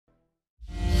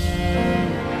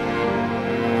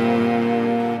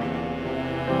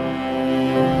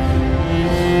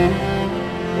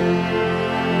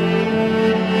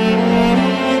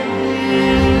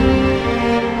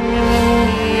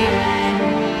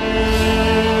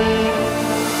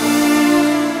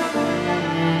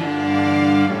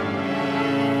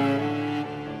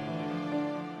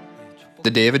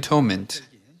The Day of Atonement,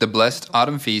 the blessed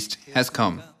autumn feast, has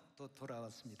come.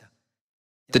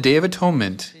 The Day of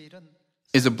Atonement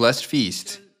is a blessed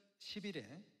feast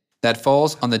that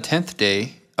falls on the 10th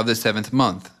day of the 7th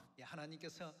month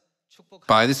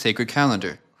by the sacred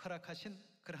calendar.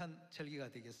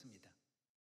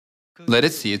 Let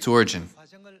us see its origin.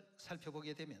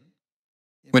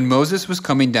 When Moses was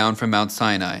coming down from Mount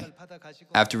Sinai,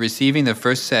 after receiving the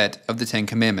first set of the Ten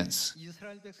Commandments,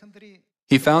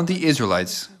 he found the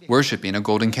Israelites worshipping a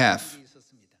golden calf.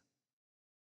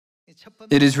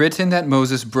 It is written that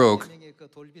Moses broke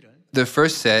the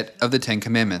first set of the Ten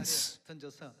Commandments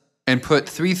and put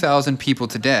 3,000 people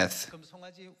to death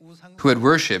who had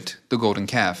worshipped the golden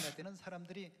calf.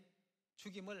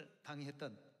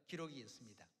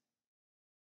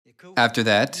 After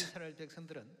that,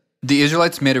 the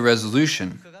Israelites made a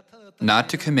resolution not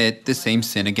to commit the same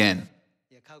sin again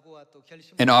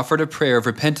and offered a prayer of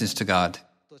repentance to God,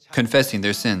 confessing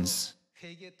their sins.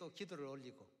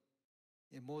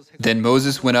 Then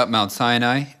Moses went up Mount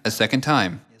Sinai a second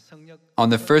time on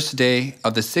the first day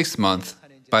of the 6th month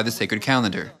by the sacred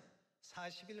calendar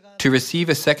to receive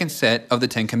a second set of the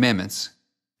Ten Commandments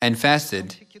and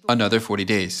fasted another 40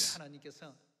 days.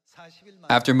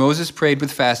 After Moses prayed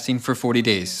with fasting for 40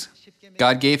 days,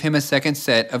 God gave him a second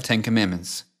set of 10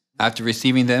 commandments. After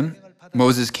receiving them,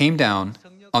 Moses came down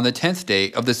on the 10th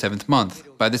day of the 7th month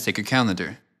by the sacred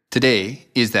calendar. Today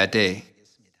is that day.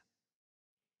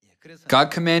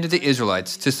 God commanded the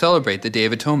Israelites to celebrate the Day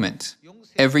of Atonement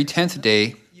every 10th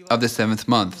day of the 7th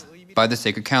month by the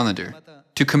sacred calendar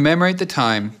to commemorate the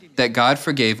time that God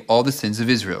forgave all the sins of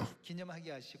Israel.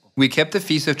 We kept the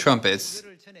Feast of Trumpets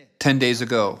 10 days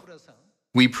ago.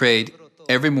 We prayed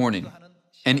every morning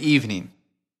and evening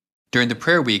during the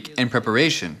prayer week in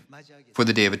preparation for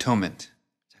the Day of Atonement.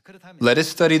 Let us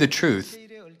study the truth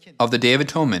of the Day of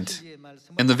Atonement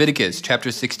in Leviticus chapter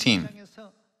 16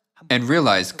 and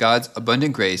realize God's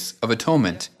abundant grace of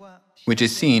atonement, which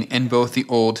is seen in both the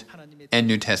Old and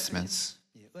New Testaments.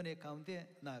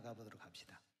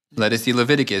 Let us see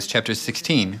Leviticus chapter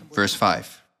 16, verse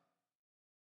 5.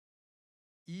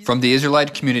 From the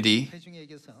Israelite community,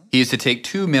 he is to take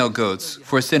 2 male goats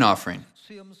for a sin offering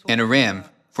and a ram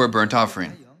for a burnt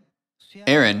offering.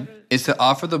 Aaron is to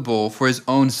offer the bull for his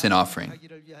own sin offering,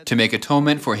 to make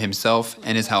atonement for himself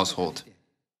and his household.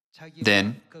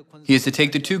 Then, he is to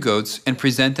take the 2 goats and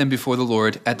present them before the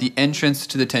Lord at the entrance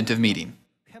to the tent of meeting.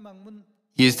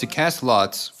 He is to cast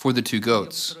lots for the 2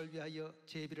 goats,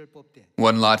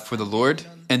 one lot for the Lord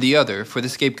and the other for the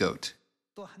scapegoat.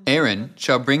 Aaron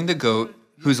shall bring the goat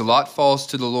whose lot falls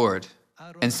to the Lord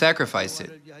and sacrifice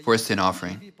it for a sin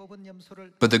offering.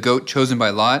 But the goat chosen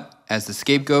by Lot as the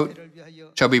scapegoat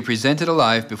shall be presented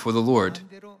alive before the Lord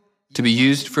to be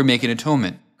used for making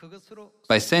atonement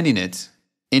by sending it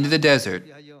into the desert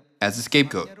as a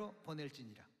scapegoat.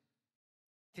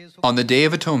 On the Day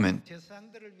of Atonement,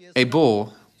 a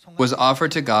bull was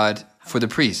offered to God for the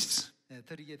priests,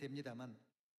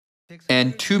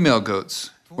 and 2 male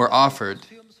goats were offered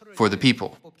for the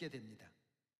people.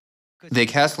 They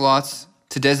cast lots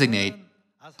to designate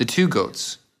the 2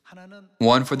 goats,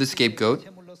 one for the scapegoat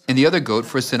and the other goat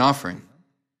for a sin offering.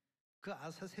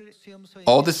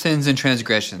 All the sins and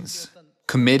transgressions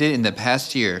committed in the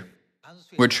past year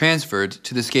were transferred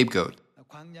to the scapegoat,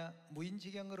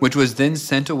 which was then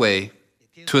sent away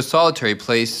to a solitary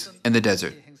place in the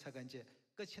desert.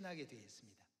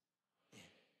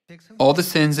 All the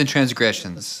sins and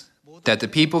transgressions that the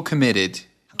people committed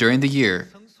during the year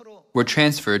were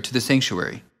transferred to the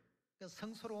sanctuary.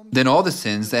 Then all the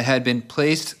sins that had been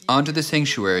placed onto the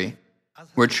sanctuary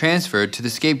were transferred to the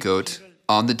scapegoat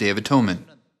on the Day of Atonement.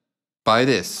 By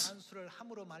this,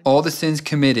 all the sins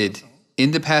committed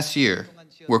in the past year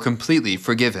were completely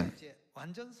forgiven.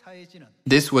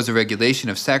 This was a regulation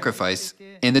of sacrifice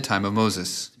in the time of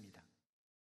Moses.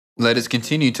 Let us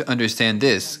continue to understand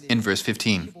this in verse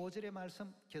 15.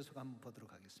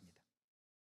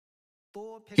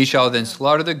 He shall then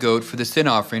slaughter the goat for the sin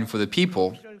offering for the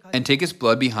people and take its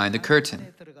blood behind the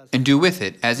curtain, and do with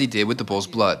it as he did with the bull's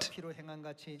blood.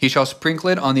 He shall sprinkle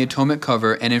it on the atonement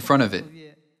cover and in front of it.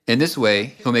 In this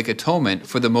way, he'll make atonement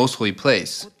for the most holy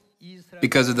place,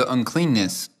 because of the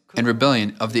uncleanness and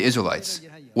rebellion of the Israelites,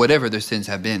 whatever their sins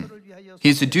have been. He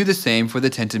is to do the same for the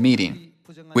tent of meeting,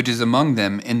 which is among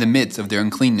them in the midst of their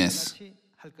uncleanness.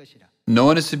 No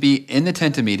one is to be in the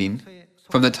tent of meeting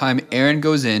from the time Aaron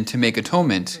goes in to make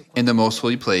atonement in the most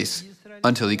holy place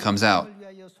until he comes out,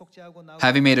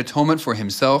 having made atonement for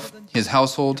himself, his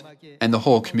household, and the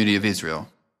whole community of Israel.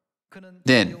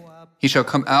 Then he shall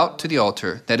come out to the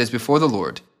altar that is before the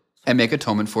Lord and make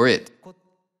atonement for it.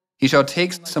 He shall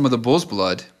take some of the bull's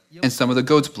blood and some of the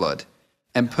goat's blood,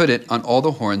 and put it on all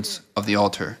the horns of the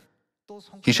altar.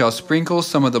 He shall sprinkle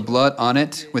some of the blood on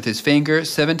it with his finger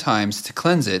 7 times to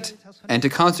cleanse it and to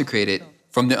consecrate it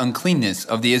from the uncleanness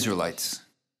of the Israelites.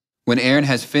 When Aaron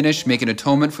has finished making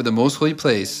atonement for the most holy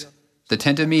place, the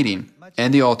tent of meeting,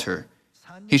 and the altar,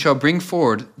 he shall bring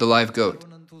forward the live goat.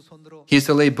 He is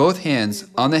to lay both hands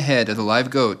on the head of the live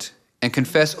goat and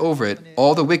confess over it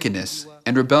all the wickedness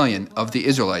and rebellion of the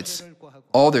Israelites,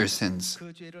 all their sins,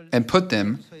 and put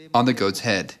them on the goat's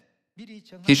head.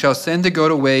 He shall send the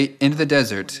goat away into the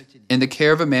desert in the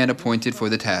care of a man appointed for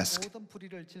the task.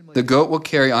 The goat will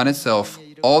carry on itself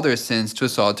all their sins to a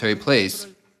solitary place,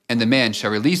 and the man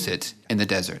shall release it in the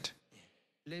desert.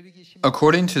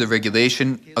 According to the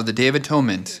regulation of the Day of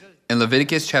Atonement in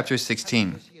Leviticus chapter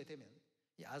 16,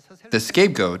 the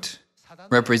scapegoat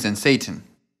represents Satan.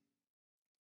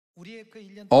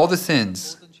 All the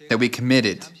sins that we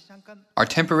committed are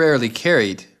temporarily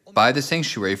carried by the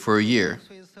sanctuary for a year,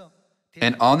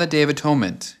 and on the Day of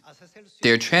Atonement,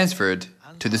 they are transferred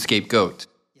to the scapegoat,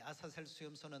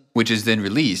 which is then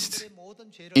released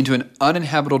into an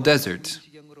uninhabitable desert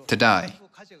to die.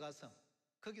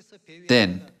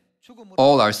 Then,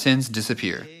 all our sins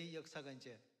disappear.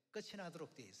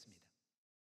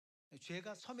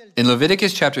 In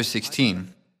Leviticus chapter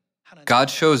 16, God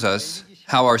shows us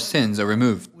how our sins are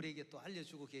removed.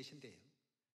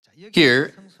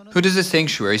 Here, who does the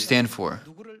sanctuary stand for?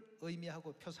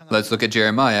 Let's look at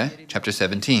Jeremiah chapter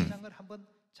 17.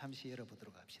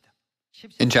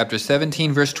 In chapter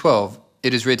 17, verse 12,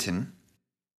 it is written,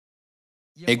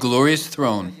 "A glorious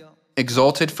throne,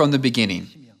 exalted from the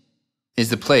beginning, is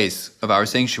the place of our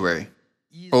sanctuary,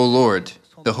 O Lord,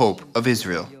 the hope of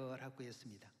Israel."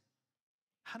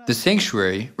 The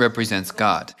sanctuary represents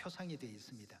God.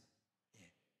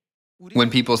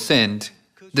 When people sinned,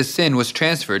 the sin was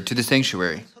transferred to the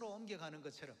sanctuary.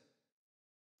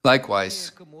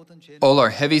 Likewise, all our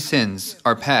heavy sins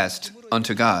are passed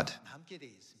unto God.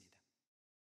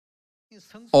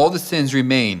 All the sins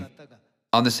remain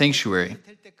on the sanctuary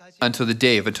until the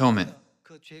Day of Atonement.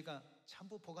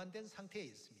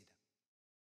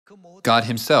 God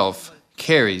Himself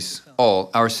carries all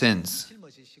our sins.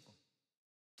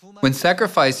 When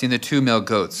sacrificing the 2 male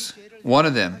goats, one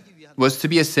of them was to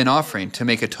be a sin offering to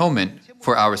make atonement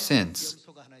for our sins,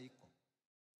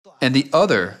 and the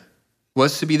other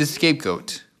was to be the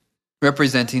scapegoat,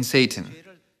 representing Satan,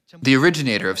 the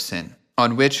originator of sin,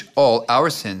 on which all our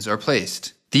sins are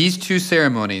placed. These 2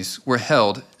 ceremonies were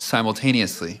held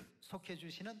simultaneously.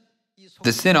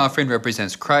 The sin offering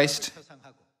represents Christ,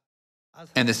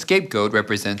 and the scapegoat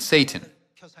represents Satan.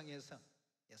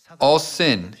 All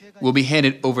sin will be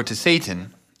handed over to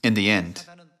Satan in the end.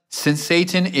 Since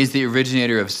Satan is the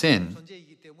originator of sin,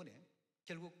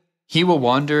 he will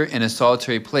wander in a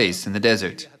solitary place in the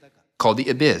desert, called the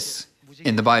abyss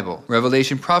in the Bible.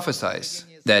 Revelation prophesies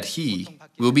that he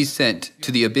will be sent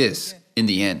to the abyss in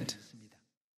the end.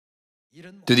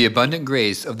 Through the abundant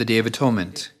grace of the Day of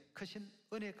Atonement,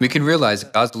 we can realize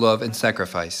God's love and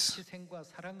sacrifice.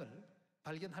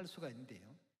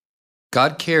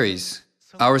 God carries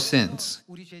our sins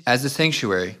as the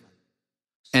sanctuary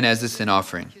and as the sin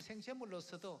offering.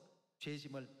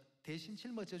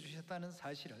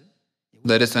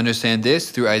 Let us understand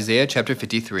this through Isaiah chapter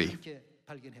 53.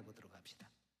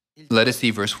 Let us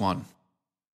see verse 1.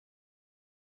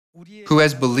 Who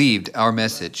has believed our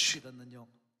message,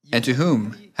 and to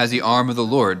whom has the arm of the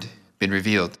Lord been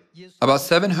revealed? About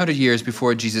 700 years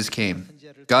before Jesus came,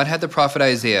 God had the prophet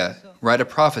Isaiah write a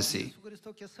prophecy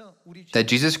that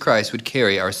Jesus Christ would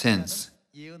carry our sins.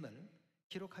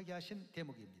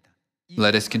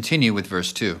 Let us continue with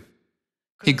verse 2.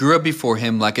 He grew up before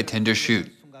him like a tender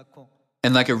shoot,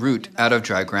 and like a root out of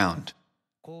dry ground.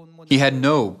 He had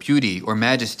no beauty or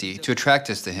majesty to attract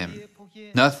us to him,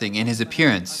 nothing in his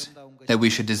appearance that we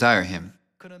should desire him.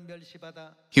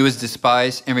 He was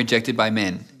despised and rejected by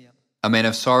men, a man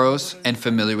of sorrows and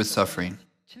familiar with suffering.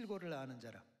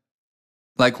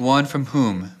 Like one from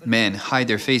whom men hide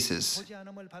their faces,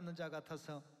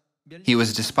 he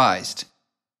was despised,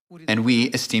 and we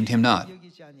esteemed him not.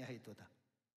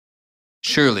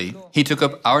 Surely he took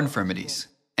up our infirmities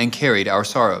and carried our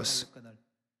sorrows.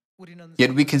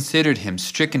 Yet we considered him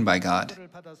stricken by God,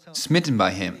 smitten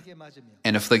by him,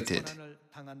 and afflicted.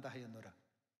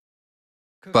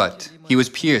 But he was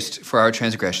pierced for our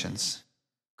transgressions.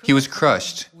 He was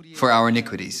crushed for our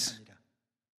iniquities.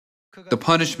 The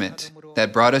punishment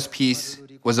that brought us peace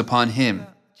was upon him,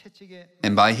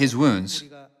 and by his wounds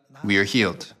we are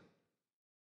healed.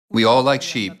 We all, like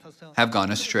sheep, have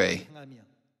gone astray.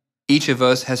 Each of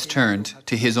us has turned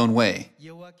to his own way,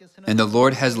 and the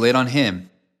Lord has laid on him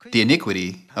the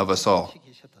iniquity of us all.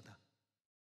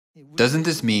 Doesn't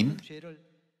this mean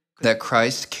that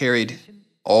Christ carried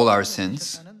all our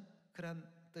sins?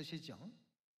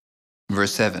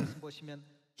 Verse 7.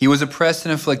 He was oppressed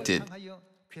and afflicted,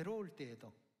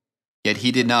 yet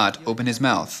he did not open his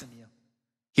mouth.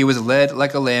 He was led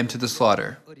like a lamb to the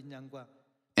slaughter,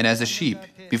 and as a sheep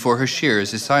before her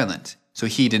shearers is silent, so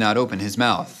he did not open his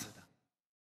mouth.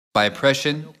 By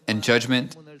oppression and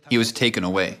judgment he was taken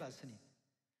away.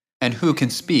 And who can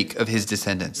speak of his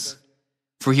descendants?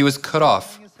 For he was cut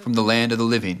off from the land of the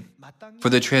living. For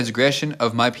the transgression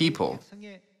of my people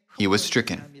he was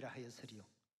stricken.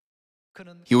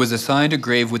 He was assigned a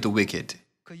grave with the wicked,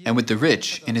 and with the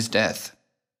rich in his death,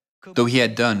 though he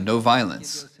had done no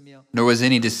violence, nor was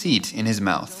any deceit in his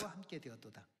mouth.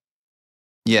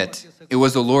 Yet it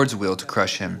was the Lord's will to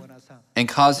crush him, and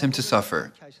cause him to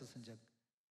suffer.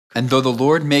 And though the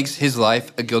Lord makes his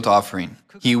life a guilt offering,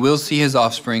 he will see his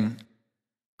offspring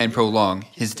and prolong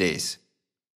his days.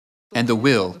 And the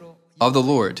will of the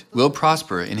Lord will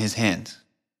prosper in his hand.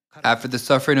 After the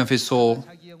suffering of his soul,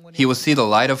 he will see the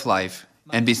light of life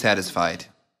and be satisfied.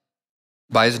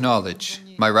 By his knowledge,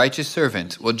 my righteous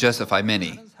servant will justify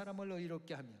many,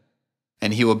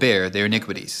 and he will bear their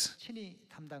iniquities.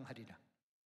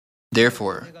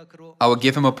 Therefore, I will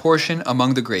give him a portion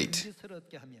among the great,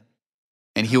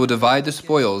 and he will divide the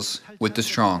spoils with the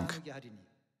strong,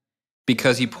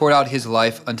 because he poured out his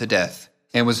life unto death,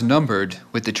 and was numbered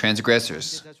with the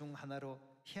transgressors.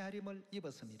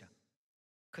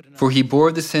 For he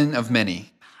bore the sin of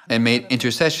many, and made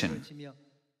intercession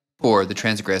for the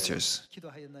transgressors.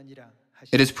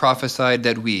 It is prophesied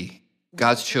that we,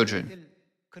 God's children,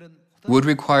 would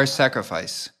require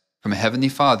sacrifice from a Heavenly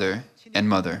Father and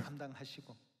Mother,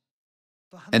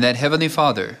 and that Heavenly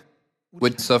Father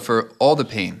would suffer all the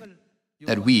pain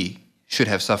that we should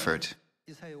have suffered.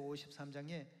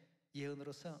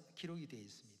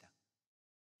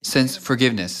 Since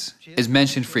forgiveness is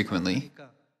mentioned frequently,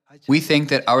 we think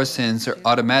that our sins are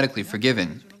automatically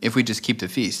forgiven if we just keep the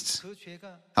feasts.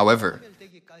 However,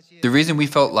 the reason we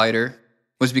felt lighter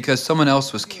was because someone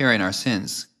else was carrying our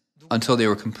sins until they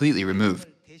were completely removed.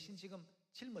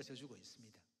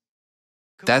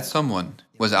 That someone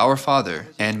was our father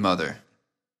and mother.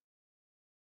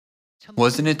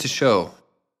 Wasn't it to show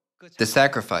the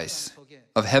sacrifice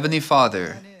of Heavenly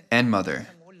Father and Mother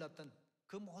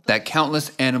that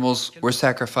countless animals were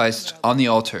sacrificed on the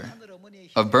altar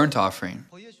of burnt offering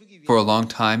for a long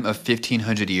time of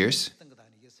 1,500 years?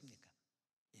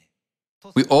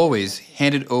 We always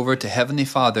handed over to Heavenly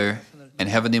Father and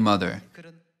Heavenly Mother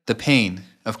the pain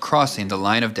of crossing the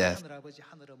line of death,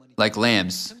 like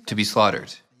lambs to be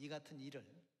slaughtered.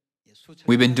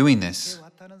 We've been doing this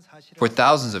for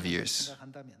thousands of years.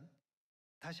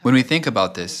 When we think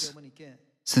about this,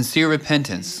 sincere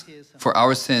repentance for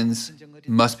our sins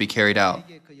must be carried out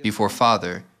before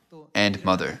Father and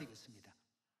Mother.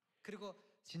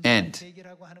 And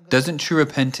doesn't true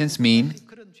repentance mean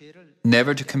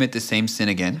never to commit the same sin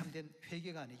again?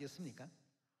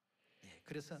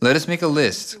 Let us make a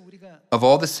list of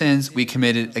all the sins we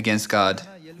committed against God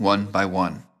one by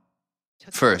one.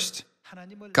 First,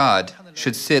 God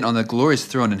should sit on the glorious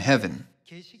throne in heaven,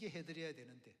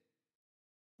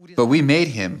 but we made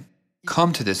him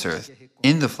come to this earth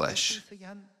in the flesh.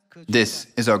 This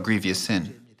is our grievous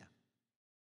sin.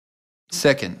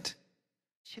 Second,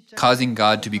 causing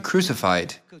God to be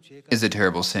crucified is a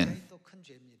terrible sin.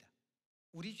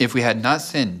 If we had not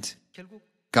sinned,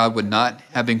 God would not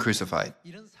have been crucified.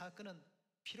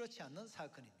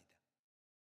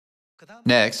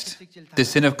 Next, the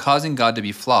sin of causing God to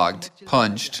be flogged,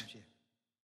 punched,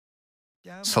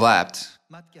 slapped,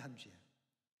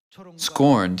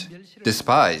 scorned,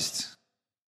 despised,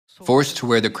 forced to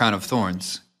wear the crown of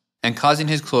thorns, and causing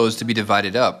his clothes to be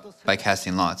divided up by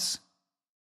casting lots.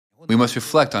 We must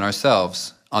reflect on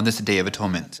ourselves on this Day of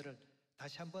Atonement.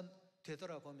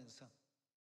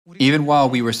 Even while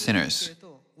we were sinners,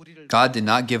 God did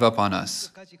not give up on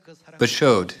us, but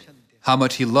showed how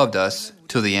much he loved us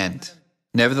till the end.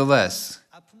 Nevertheless,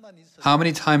 how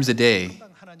many times a day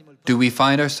do we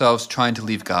find ourselves trying to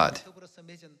leave God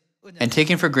and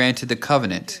taking for granted the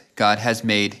covenant God has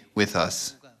made with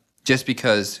us, just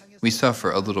because we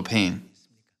suffer a little pain?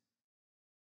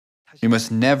 We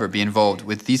must never be involved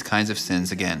with these kinds of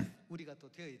sins again.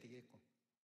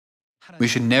 We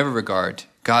should never regard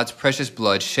God's precious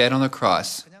blood shed on the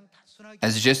cross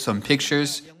as just some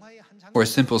pictures or a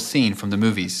simple scene from the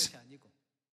movies.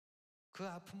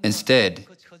 Instead,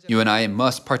 you and I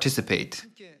must participate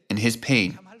in his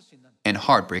pain and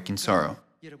heartbreaking sorrow.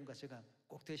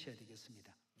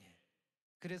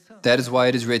 That is why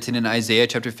it is written in Isaiah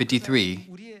chapter 53,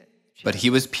 "But he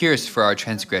was pierced for our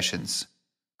transgressions.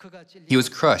 He was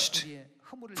crushed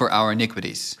for our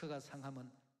iniquities."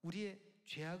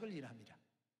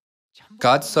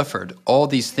 God suffered all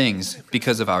these things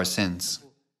because of our sins.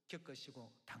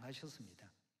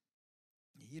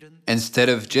 Instead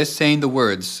of just saying the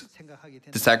words,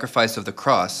 "the sacrifice of the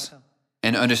cross,"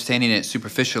 and understanding it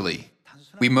superficially,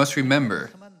 we must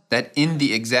remember that in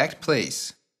the exact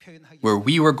place where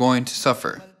we were going to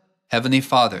suffer, Heavenly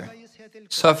Father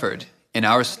suffered in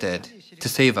our stead to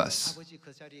save us.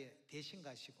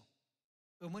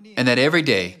 And that every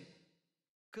day,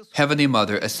 Heavenly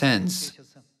Mother ascends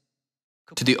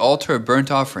to the altar of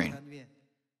burnt offering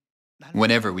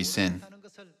whenever we sin.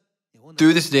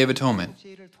 Through this Day of Atonement,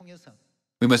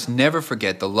 we must never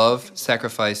forget the love,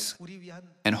 sacrifice,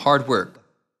 and hard work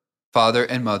Father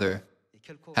and Mother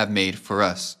have made for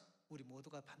us.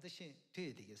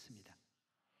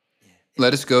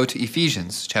 Let us go to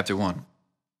Ephesians chapter 1.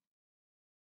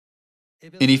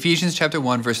 In Ephesians chapter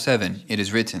 1, verse 7, it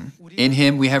is written, "In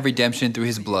him we have redemption through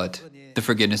his blood, the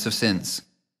forgiveness of sins,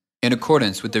 in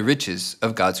accordance with the riches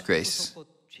of God's grace."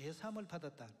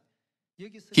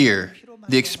 Here,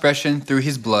 the expression "through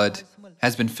his blood"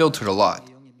 has been filtered a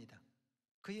lot.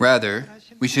 Rather,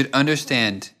 we should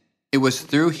understand it was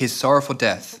through his sorrowful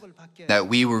death that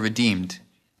we were redeemed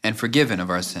and forgiven of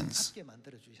our sins.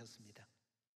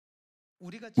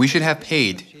 We should have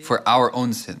paid for our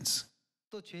own sins.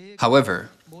 However,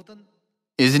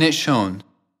 isn't it shown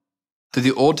through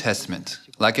the Old Testament,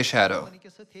 like a shadow,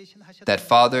 that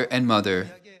Father and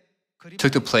Mother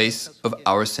took the place of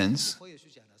our sins?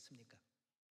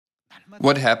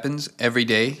 What happens every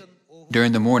day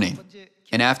during the morning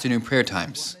and afternoon prayer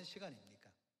times?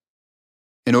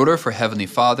 In order for Heavenly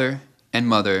Father and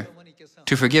Mother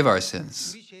to forgive our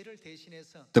sins,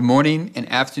 the morning and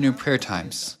afternoon prayer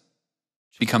times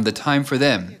become the time for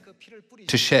them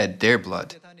to shed their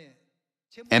blood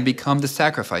and become the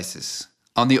sacrifices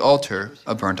on the altar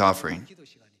of burnt offering.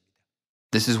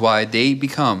 This is why they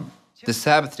become the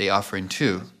Sabbath day offering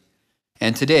too,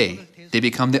 and today they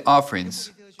become the offerings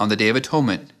on the Day of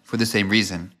Atonement for the same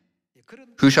reason.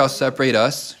 Who shall separate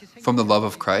us from the love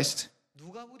of Christ?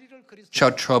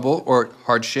 Shall trouble or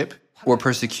hardship or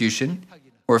persecution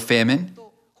or famine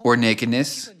or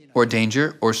nakedness or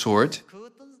danger or sword?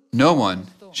 No one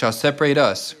shall separate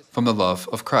us from the love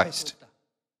of Christ.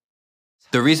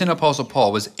 The reason Apostle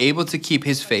Paul was able to keep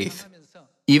his faith,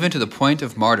 even to the point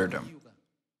of martyrdom,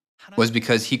 was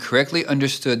because he correctly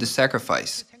understood the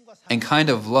sacrifice and kind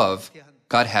of love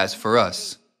God has for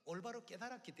us.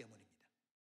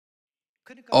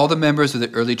 All the members of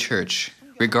the early church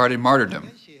regarded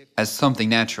martyrdom as something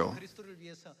natural,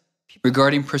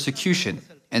 regarding persecution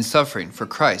and suffering for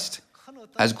Christ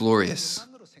as glorious.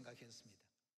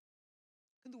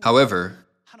 However,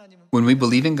 when we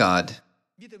believe in God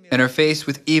and are faced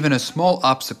with even a small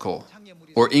obstacle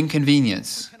or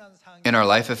inconvenience in our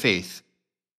life of faith,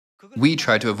 we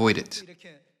try to avoid it.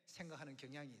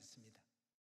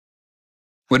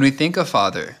 When we think of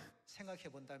Father,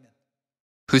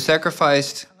 who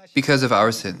sacrificed because of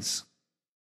our sins,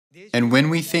 and when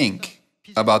we think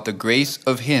about the grace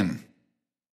of Him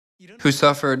who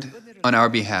suffered on our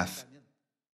behalf,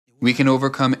 we can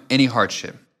overcome any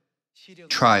hardship,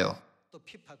 trial,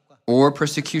 or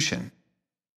persecution.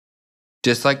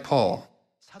 Just like Paul,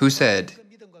 who said,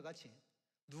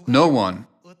 "No one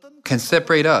can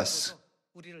separate us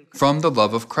from the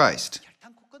love of Christ."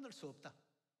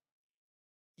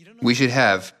 We should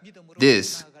have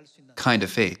this kind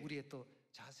of faith.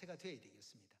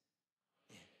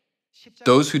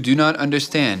 Those who do not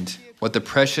understand what the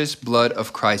precious blood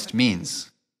of Christ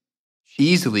means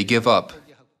easily give up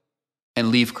and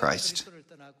leave Christ.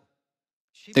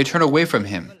 They turn away from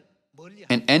Him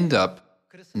and end up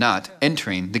not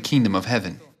entering the kingdom of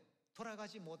heaven.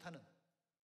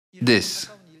 This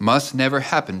must never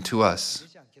happen to us.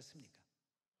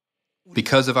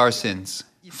 Because of our sins,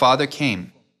 Father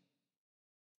came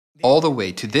all the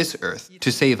way to this earth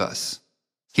to save us.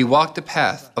 He walked the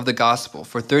path of the gospel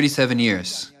for 37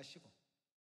 years,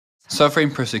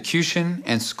 suffering persecution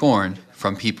and scorn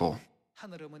from people.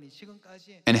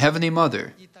 And Heavenly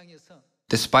Mother,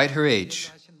 despite her age,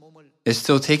 is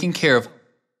still taking care of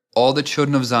all the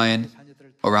children of Zion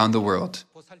around the world.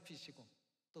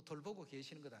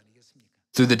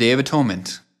 Through the Day of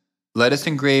Atonement, let us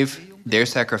engrave their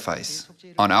sacrifice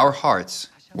on our hearts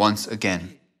once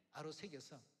again.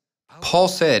 Paul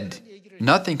said,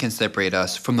 "Nothing can separate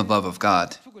us from the love of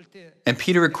God." And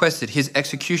Peter requested his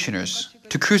executioners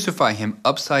to crucify him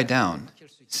upside down,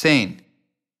 saying,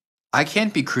 "I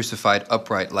can't be crucified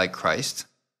upright like Christ."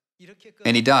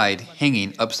 and he died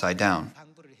hanging upside down.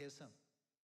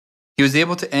 He was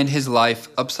able to end his life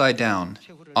upside down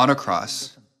on a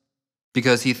cross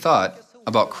because he thought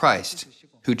about Christ,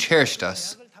 who cherished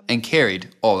us and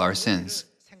carried all our sins.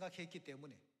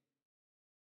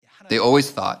 They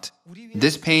always thought,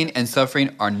 this pain and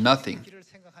suffering are nothing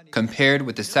compared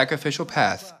with the sacrificial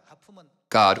path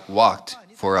God walked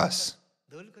for us.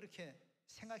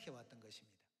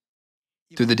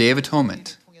 Through the Day of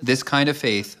Atonement, this kind of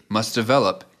faith must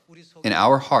develop in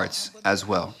our hearts as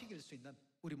well.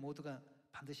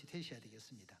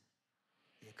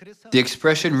 The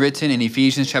expression written in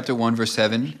Ephesians chapter 1, verse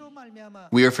 7,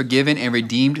 we are forgiven and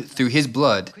redeemed through His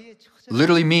blood,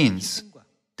 literally means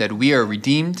that we are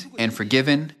redeemed and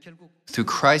forgiven through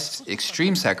Christ's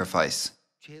extreme sacrifice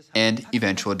and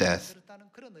eventual death.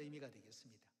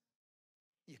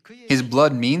 His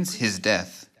blood means His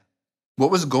death. What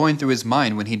was going through His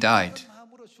mind when He died?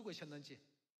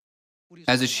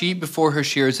 As a sheep before her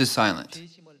shearers is silent,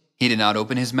 He did not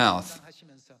open His mouth,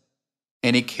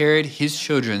 and He carried His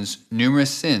children's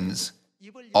numerous sins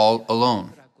all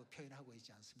alone.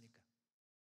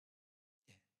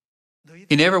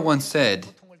 He never once said,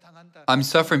 I'm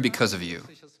suffering because of you.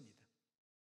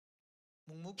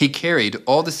 He carried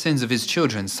all the sins of His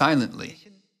children silently.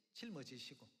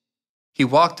 He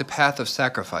walked the path of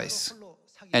sacrifice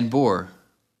and bore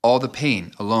all the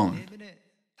pain alone.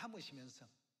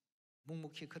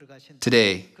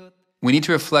 Today, we need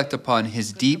to reflect upon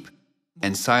His deep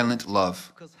and silent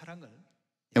love,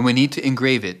 and we need to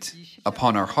engrave it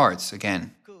upon our hearts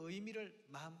again.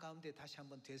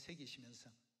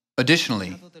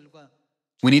 Additionally,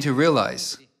 we need to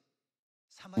realize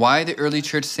why the early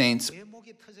church saints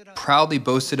proudly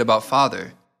boasted about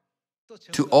Father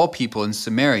to all people in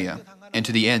Samaria and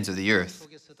to the ends of the earth,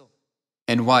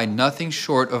 and why nothing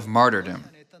short of martyrdom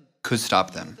could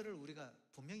stop them.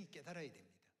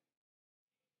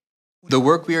 The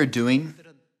work we are doing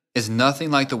is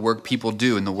nothing like the work people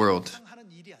do in the world.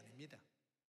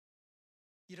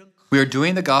 We are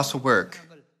doing the gospel work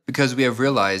because we have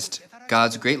realized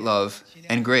God's great love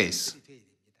and grace.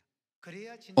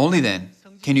 Only then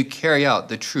can you carry out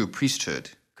the true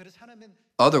priesthood.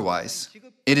 Otherwise,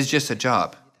 it is just a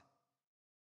job.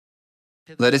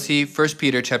 Let us see 1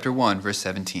 Peter chapter 1, verse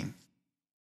 17.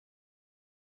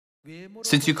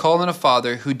 Since you call on a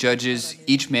Father who judges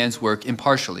each man's work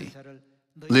impartially,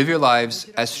 live your lives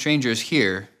as strangers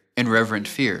here in reverent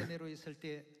fear.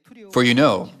 For you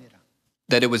know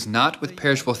that it was not with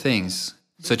perishable things,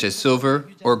 such as silver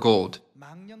or gold,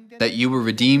 that you were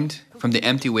redeemed from the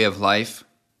empty way of life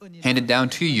handed down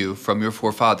to you from your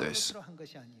forefathers,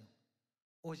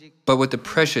 but with the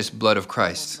precious blood of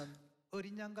Christ,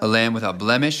 a lamb without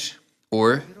blemish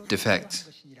or defect.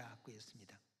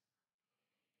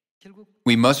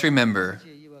 We must remember,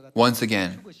 once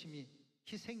again,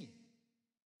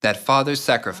 that Father's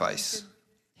sacrifice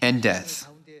and death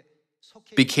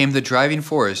became the driving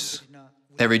force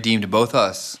that redeemed both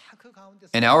us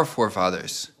and our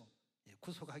forefathers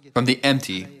from the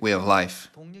empty way of life.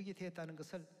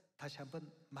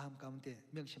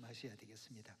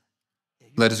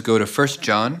 Let us go to 1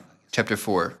 John chapter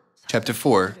 4,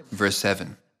 verse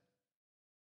 7.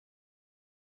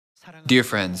 Dear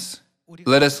friends,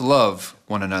 let us love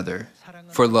one another,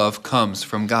 for love comes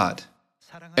from God.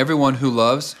 Everyone who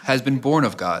loves has been born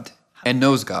of God and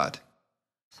knows God.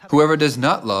 Whoever does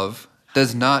not love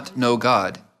does not know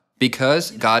God,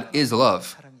 because God is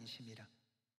love.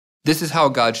 This is how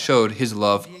God showed His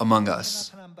love among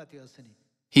us.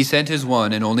 He sent His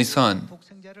one and only Son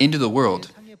into the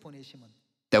world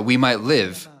that we might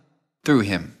live through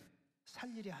Him.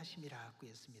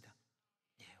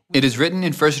 It is written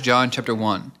in 1 John chapter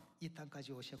 1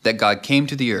 that God came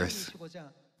to the earth,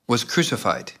 was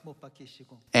crucified,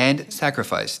 and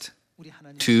sacrificed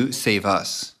to save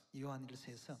us.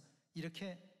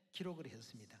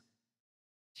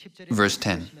 Verse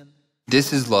 10.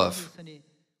 This is love,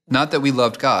 not that we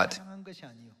loved God,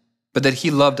 but that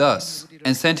He loved us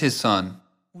and sent His Son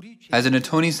as an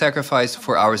atoning sacrifice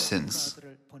for our sins.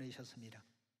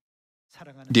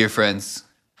 Dear friends,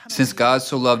 since God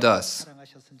so loved us,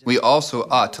 we also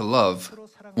ought to love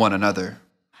one another.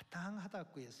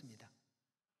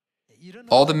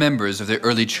 All the members of the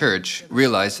early church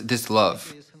realized this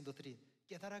love.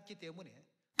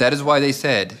 That is why they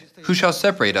said, "Who shall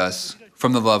separate us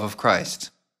from the love of Christ?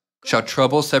 Shall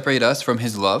trouble separate us from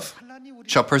His love?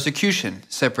 Shall persecution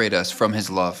separate us from His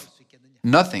love?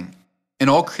 Nothing in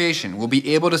all creation will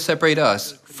be able to separate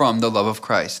us from the love of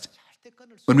Christ."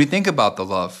 When we think about the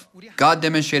love God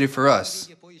demonstrated for us,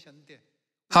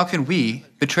 how can we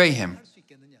betray Him?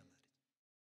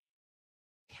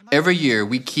 Every year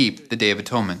we keep the Day of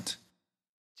Atonement.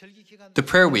 The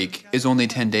prayer week is only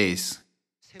 10 days,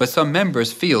 but some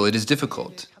members feel it is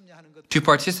difficult to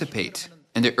participate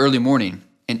in the early morning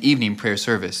and evening prayer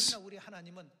service.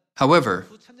 However,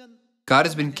 God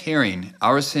has been carrying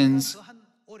our sins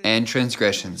and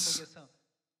transgressions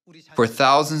for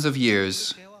thousands of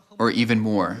years or even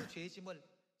more.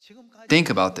 Think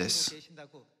about this.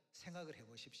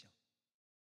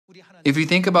 If you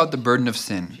think about the burden of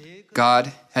sin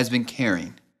God has been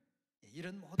carrying,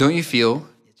 don't you feel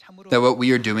that what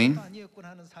we are doing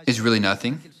is really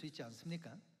nothing?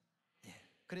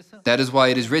 That is why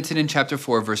it is written in chapter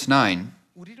 4, verse 9,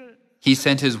 He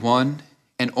sent His one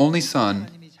and only Son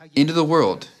into the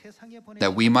world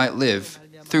that we might live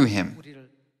through Him.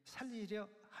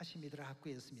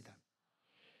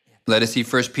 Let us see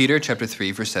 1 Peter chapter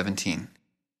 3, verse 17.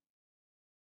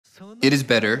 It is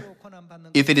better,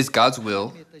 if it is God's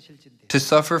will, to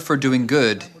suffer for doing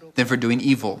good than for doing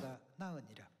evil.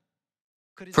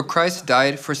 For Christ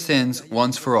died for sins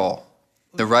once for all,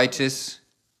 the righteous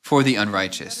for the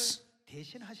unrighteous.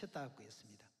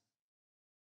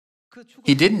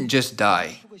 He didn't just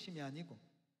die,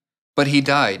 but He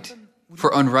died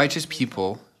for unrighteous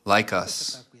people like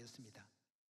us.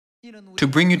 To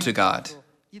bring you to God,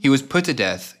 He was put to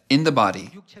death in the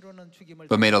body,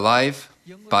 but made alive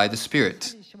by the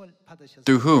Spirit,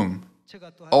 through whom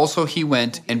also He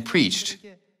went and preached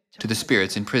to the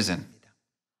spirits in prison.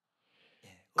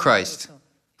 Christ,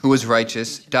 who was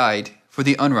righteous, died for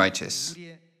the unrighteous.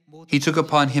 He took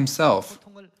upon Himself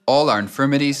all our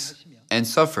infirmities and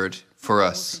suffered for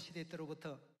us.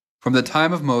 From the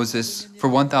time of Moses, for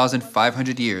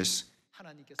 1,500 years,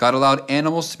 God allowed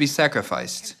animals to be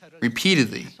sacrificed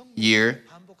repeatedly, year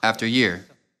after year.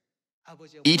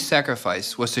 Each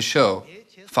sacrifice was to show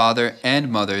father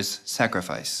and mother's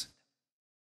sacrifice.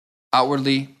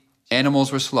 Outwardly,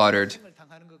 animals were slaughtered,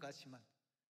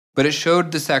 but it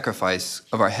showed the sacrifice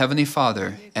of our Heavenly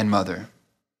Father and Mother.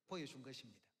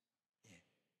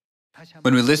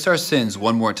 When we list our sins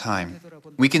one more time,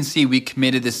 we can see we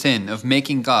committed the sin of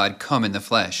making God come in the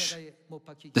flesh,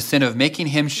 the sin of making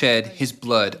Him shed His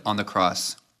blood on the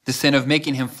cross, the sin of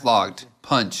making Him flogged,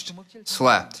 punched,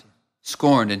 slapped,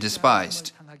 scorned, and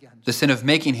despised, the sin of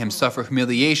making Him suffer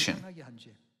humiliation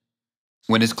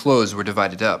when His clothes were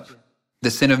divided up,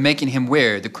 the sin of making Him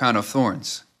wear the crown of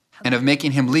thorns, and of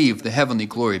making Him leave the heavenly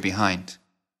glory behind.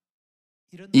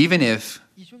 Even if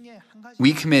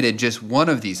we committed just one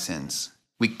of these sins,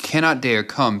 we cannot dare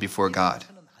come before God.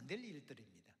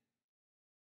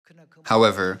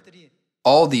 However,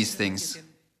 all these things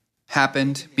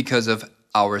happened because of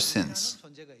our sins.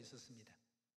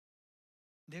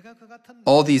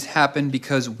 All these happened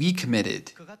because we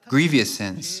committed grievous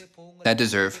sins that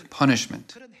deserve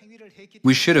punishment.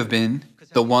 We should have been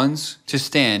the ones to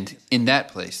stand in that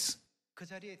place,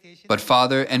 but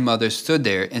father and mother stood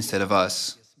there instead of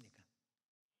us.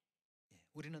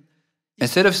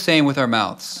 Instead of saying with our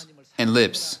mouths and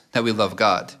lips that we love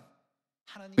God,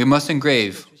 we must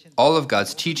engrave all of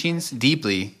God's teachings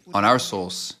deeply on our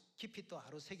souls,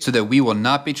 so that we will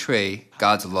not betray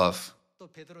God's love.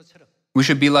 We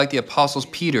should be like the apostles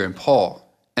Peter and Paul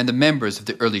and the members of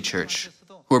the early church,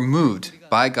 who were moved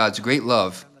by God's great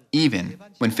love even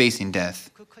when facing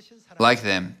death. Like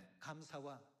them,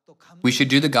 we should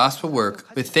do the gospel work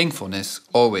with thankfulness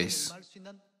always.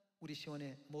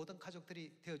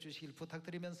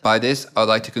 By this, I would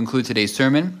like to conclude today's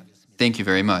sermon. Thank you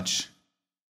very much.